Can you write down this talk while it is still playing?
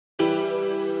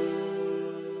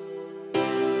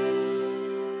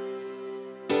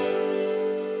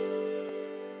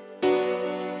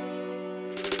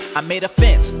I made a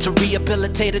fence to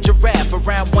rehabilitate a giraffe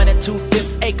around 1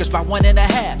 2/5 acres by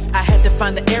 1.5. I had to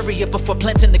find the area before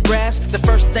planting the grass. The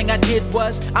first thing I did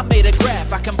was I made a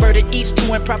graph. I converted each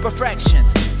to improper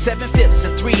fractions. 7/5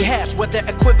 and 3/2 were their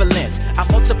equivalents. I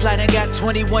multiplied and got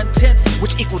 21/10,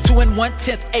 which equal 2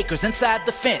 1/10 acres inside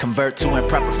the fence. Convert to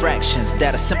improper fractions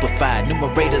that are simplified.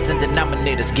 Numerators and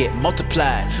denominators get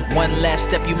multiplied. One last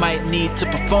step you might need to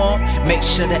perform. Make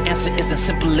sure the answer is in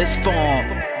simplest form.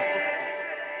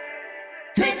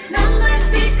 Mixed numbers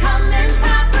become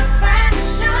improper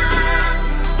fractions.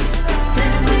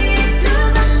 Then we do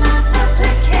the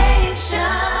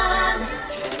multiplication.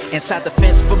 Inside the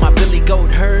fence for my Billy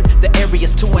Goat herd, the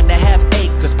area's 2.5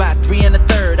 acres by 3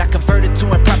 1/3. I converted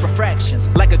to improper fractions,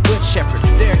 like a good shepherd.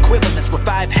 Their equivalents were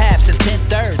 5/2 and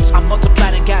 10/3. I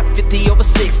multiplied and got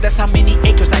 50/6. That's how many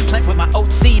acres I plant with my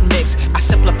oat seed mix. I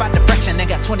simplified the fraction and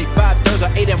got 25/3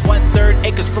 or 8 1/3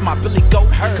 acres for my Billy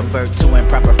Goat herd. Convert to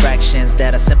improper fractions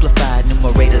that are simplified.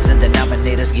 Numerators and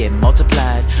denominators get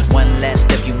multiplied. One last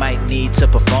step you might need to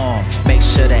perform. Make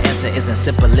sure the answer is in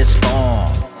simplest form.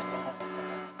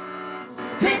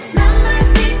 Mixed numbers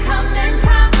become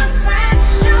improper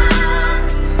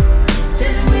fractions.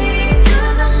 Then we do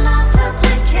the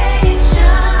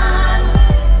multiplication.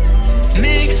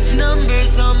 Mixed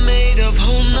numbers are made of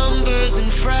whole numbers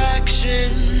and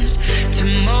fractions. To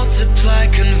multiply,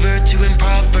 convert to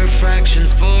improper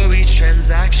fractions for each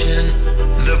transaction.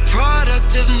 The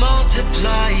product of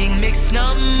multiplying mixed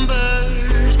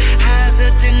numbers has a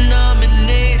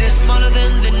denominator smaller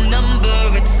than the number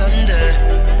it's under.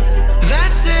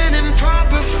 That's an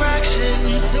improper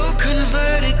fraction, so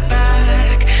convert it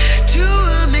back to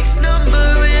a mixed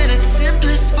number in its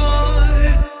simplest form.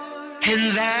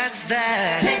 And that's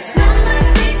that. Mixed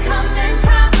numbers